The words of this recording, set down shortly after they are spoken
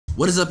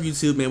What is up,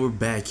 YouTube, man? We're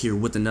back here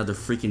with another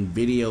freaking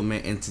video,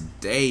 man, and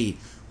today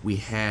we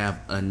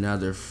have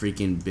another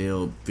freaking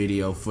build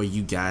video for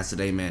you guys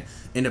today, man.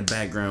 In the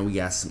background, we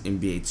got some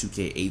NBA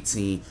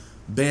 2K18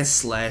 best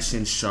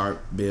slashing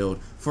sharp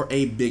build for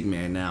a big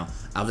man. Now,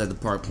 I was at the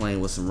park playing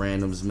with some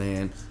randoms,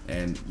 man,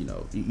 and you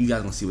know, you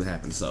guys gonna see what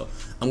happened. So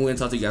I'm going to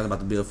talk to you guys about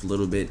the build for a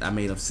little bit. I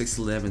made him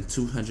 6'11",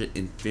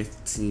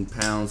 215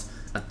 pounds.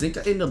 I think I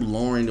ended up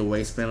lowering the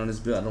wingspan on this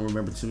build. I don't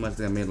remember too much.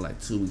 I made it like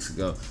 2 weeks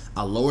ago.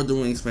 I lowered the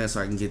wingspan so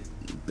I can get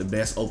the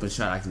best open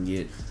shot I can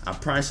get. I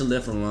probably should have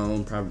left it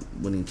alone. Probably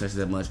wouldn't even touch it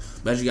that much.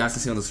 But as you guys can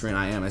see on the screen,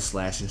 I am a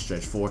slash and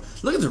stretch 4.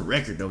 Look at the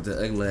record though, with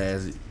the ugly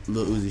ass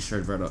Lil Uzi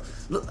shirt Verto.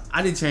 Look,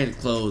 I did change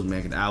the clothes,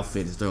 man, because the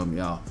outfit is throwing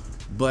me off.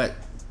 But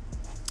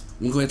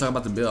we're going to talk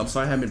about the build. I'm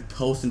sorry I haven't been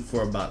posting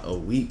for about a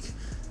week.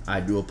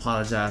 I do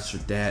apologize for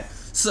that.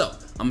 So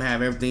I'm gonna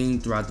have everything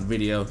throughout the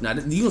video. Now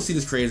you gonna see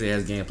this crazy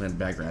ass gameplay in the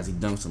background as he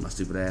dunks on my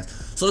stupid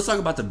ass. So let's talk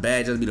about the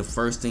badge. That'll be the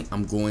first thing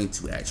I'm going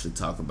to actually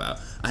talk about.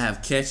 I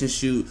have catch and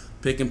shoot,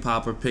 pick and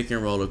popper, pick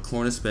and roller,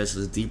 corner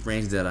specialist, deep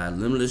range deadeye,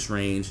 limitless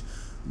range,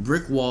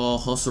 brick wall,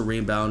 hustle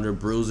rebounder,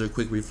 bruiser,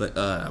 quick reflex,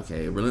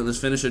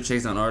 relentless finisher,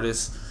 chase down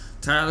artist,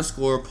 tireless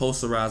scorer,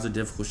 posterizer,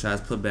 difficult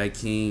shots, putback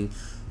king,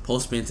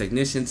 post spin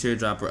technician,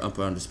 teardropper,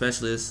 upper under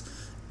specialist,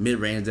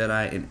 mid-range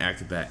deadeye, and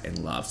acrobat and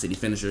lob city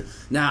finisher.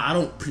 Now I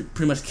don't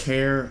pretty much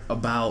care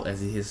about,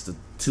 as he hits the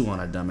 2 on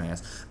that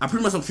dumbass, I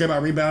pretty much don't care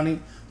about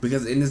rebounding,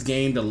 because in this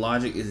game the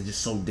logic is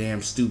just so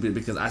damn stupid,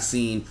 because I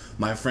seen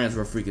my friends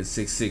who are freaking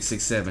 6'6",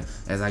 6'7",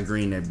 as I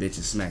green that bitch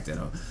and smack that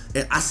up,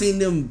 and I seen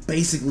them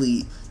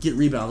basically get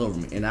rebounds over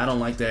me, and I don't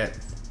like that.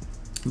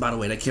 By the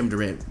way, that Kevin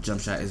Durant jump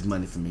shot is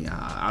money for me.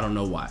 I don't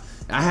know why.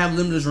 I have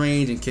limitless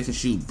range and catch and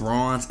shoot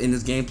bronze in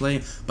this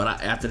gameplay,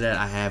 but after that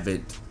I have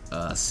it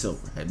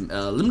silver.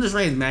 Limitless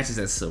range matches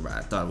at silver.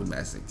 I thought it would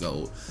match at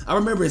gold. I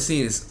remember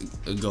seeing it's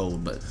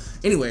gold, but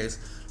anyways,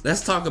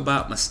 let's talk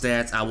about my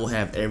stats. I will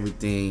have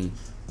everything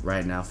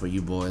right now for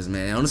you boys,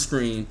 man, on the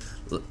screen.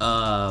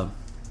 I'm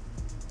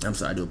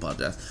sorry, I do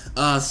apologize.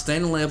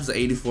 Standing layups is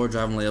 84,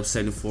 driving layups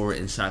 74,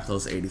 and shot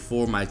close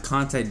 84. My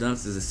contact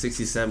dunks is a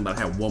 67, but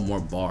I have one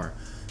more bar,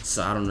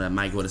 so I don't know. That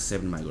might go to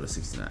 70, might go to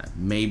 69,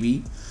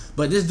 maybe.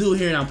 But this dude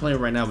here that I'm playing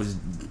right now was just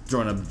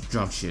throwing up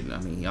drunk shit.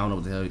 I mean, I don't know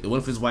what the hell. What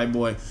if it's white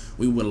boy?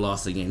 We would have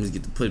lost the game. Let's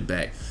get the put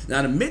back.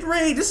 Now the mid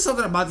range. This is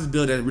something about this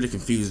build that really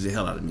confuses the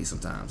hell out of me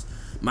sometimes.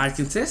 My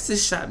contested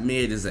shot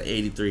mid is an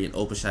 83, and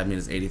open shot mid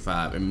is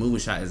 85, and moving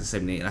shot is a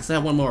 78. And I still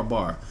have one more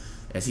bar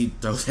as he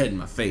throws that in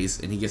my face,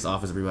 and he gets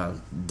offensive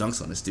rebound,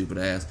 dunks on his stupid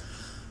ass.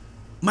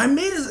 My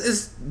mid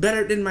is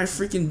better than my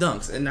freaking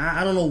dunks, and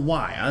I don't know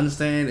why. I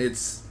understand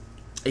it's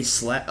a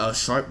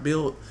sharp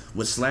build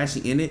with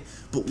slashing in it,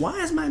 but why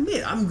is my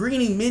mid? I'm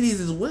greening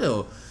middies as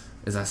well.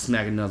 As I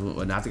smack another one.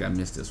 Well, I think I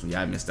missed this one.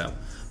 Yeah, I missed that one.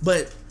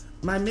 But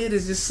my mid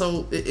is just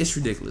so, it's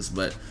ridiculous.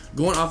 But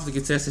going off the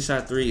contested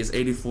shot 3 is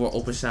 84,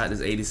 open shot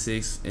is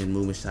 86, and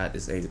moving shot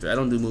is 83. I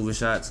don't do moving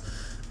shots.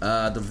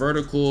 The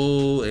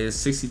vertical is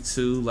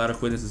 62, lateral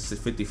quickness is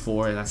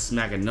 54, and I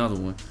smack another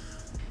one.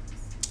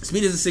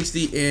 Speed is a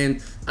 60,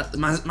 and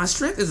my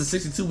strength is a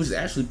 62, which is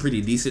actually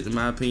pretty decent in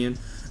my opinion.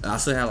 I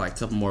still have like a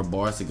couple more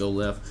bars to go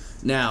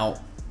left.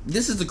 Now,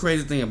 this is the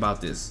crazy thing about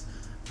this.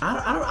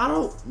 I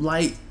don't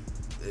like.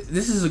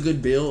 This is a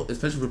good build,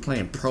 especially if we're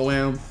playing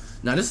Pro-Am.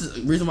 Now, this is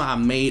the reason why I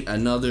made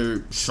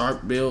another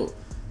sharp build.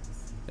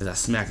 As I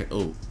smack it,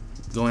 oh,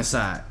 go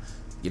inside,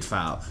 get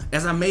fouled.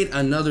 As I made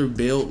another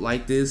build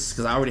like this,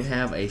 because I already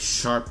have a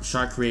shot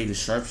creating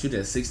sharpshooter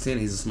at 6'10".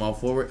 He's a small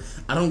forward.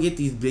 I don't get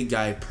these big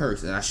guy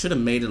perks, and I should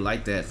have made it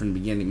like that from the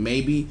beginning.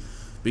 Maybe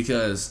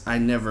because I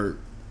never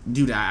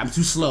do that. I'm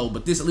too slow,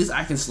 but this, at least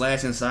I can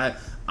slash inside.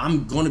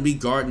 I'm going to be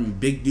guarding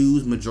big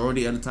dudes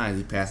majority of the time.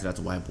 He passes it out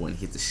to white boy and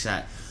hits the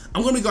shot.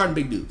 I'm going to be guarding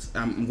big dudes.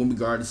 I'm going to be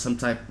guarding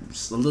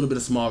a little bit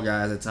of small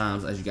guys at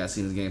times, as you guys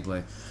see in this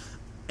gameplay.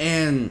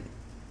 And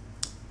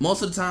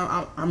most of the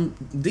time, I'm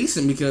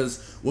decent,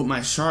 because with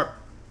my shot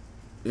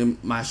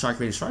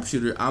creating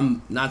sharpshooter,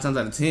 I'm 9 times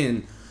out of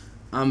 10,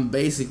 I'm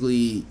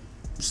basically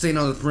staying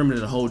on the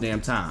perimeter the whole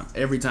damn time.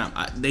 Every time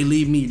they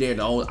leave me there,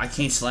 I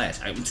can't slash.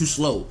 I'm too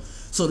slow.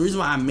 So the reason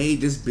why I made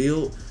this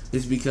build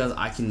is because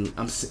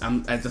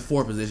I'm at the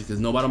 4 position, because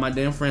nobody on my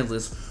damn friends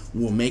list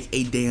will make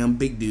a damn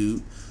big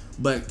dude.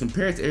 But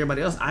compared to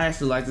everybody else, I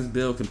actually like this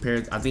build.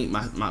 I think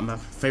my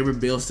favorite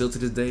build still to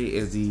this day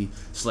is the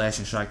slash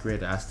and shot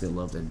creator. I still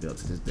love that build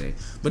to this day.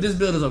 But this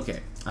build is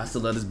okay. I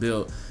still love this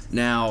build.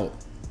 Now,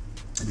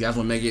 if you guys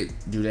want to make it,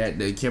 do that.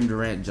 The Kevin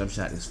Durant jump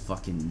shot is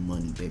fucking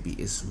money, baby.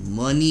 It's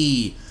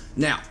money.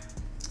 Now,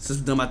 since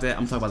we're done about that,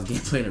 I'm talking about the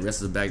gameplay and the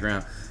rest of the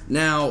background.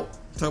 Now,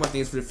 talk about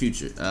things for the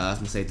future. I was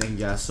gonna say thank you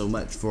guys so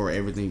much for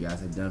everything you guys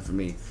have done for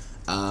me.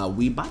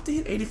 We about to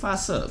hit 85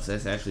 subs.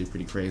 That's actually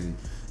pretty crazy.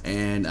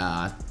 And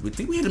we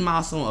think we hit a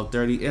milestone of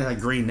 30. And I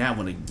green that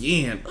one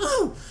again.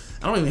 Ooh,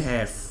 I don't know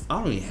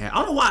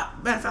why.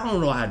 I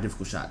don't know how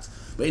difficult shots.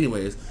 But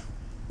anyways,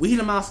 we hit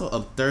a milestone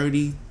of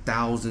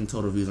 30,000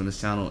 total views on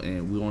this channel,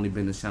 and we've only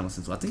been on this channel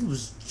since, I think it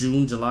was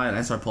June, July, and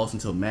I started posting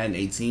until Madden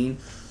 18.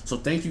 So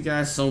thank you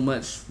guys so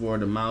much for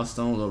the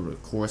milestones over the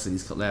course of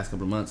these last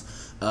couple of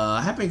months.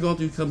 I have been going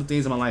through a couple of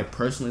things in my life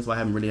personally, so I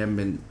haven't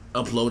been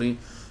uploading.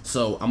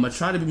 So I'm gonna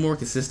try to be more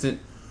consistent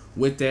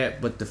with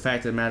that. But the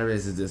fact of the matter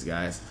is this,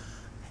 guys.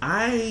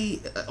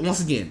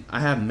 Once again, I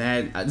have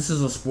this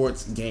is a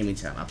sports gaming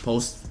channel. I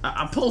post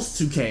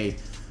 2K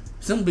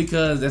simply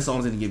because that's the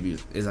only thing to give you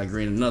is I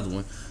create another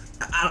one.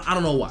 I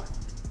don't know why.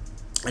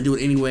 I do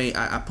it anyway.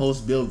 I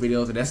post build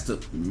videos, and that's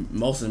the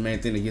most of the main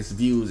thing that gets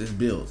views is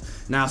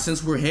builds. Now,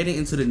 since we're heading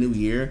into the new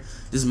year,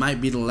 this might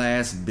be the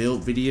last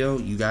build video.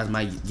 You guys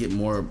might get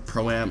more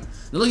pro-am.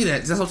 Now look at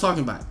that. That's what I'm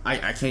talking about.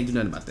 I can't do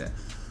nothing about that.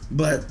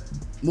 But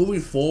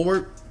moving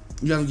forward,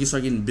 you guys can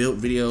start getting build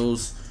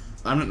videos.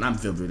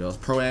 Not build videos,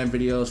 pro-am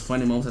videos,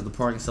 funny moments at the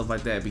park and stuff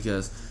like that,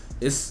 because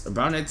it's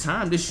around that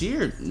time this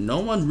year. No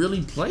one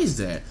really plays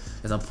that.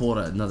 As I pulled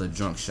another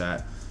drunk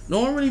shot. No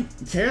one really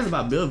cares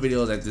about build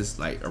videos at this,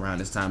 like, around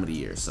this time of the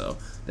year. So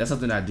that's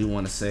something I do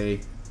want to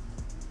say.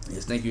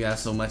 Is thank you guys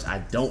so much. I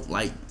don't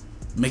like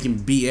making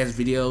BS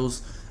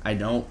videos. I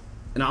don't.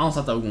 And I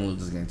honestly thought we were gonna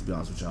lose this game, to be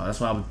honest with y'all. That's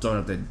why I was throwing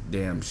up that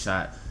damn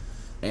shot.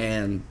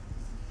 And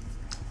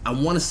I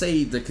want to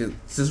say that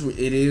since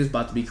it is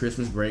about to be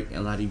Christmas break, and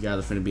a lot of you guys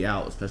are finna be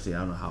out, especially I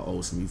don't know how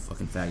old some of you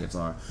fucking faggots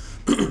are.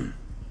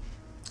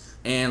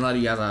 And a lot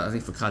of you guys are, I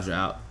think, for college are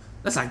out.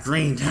 That's like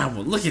green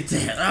devil. Look at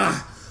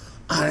that.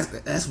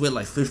 That's wet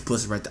like fish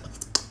pussy right there.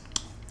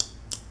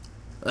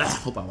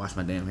 Hope I wash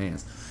my damn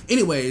hands.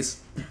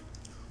 Anyways,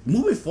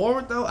 moving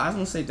forward though, I just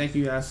want to say thank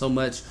you guys so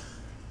much.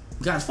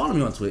 Guys, follow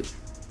me on Twitch.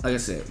 Like I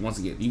said, once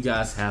again, you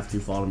guys have to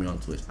follow me on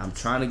Twitch. I'm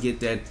trying to get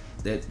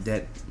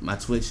that my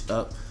Twitch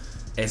up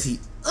as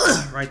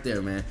right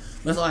there, man.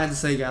 That's all I have to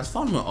say, guys.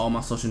 Follow me on all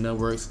my social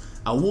networks.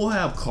 I will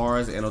have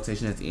cards and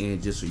annotation at the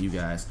end just for you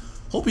guys.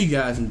 Hope you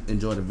guys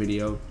enjoyed the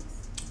video.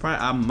 Probably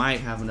I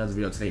might have another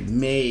video today,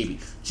 maybe,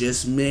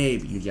 just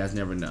maybe. You guys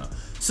never know.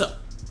 So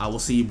I will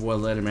see you boys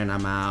later, man.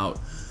 I'm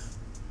out.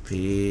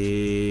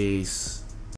 Peace.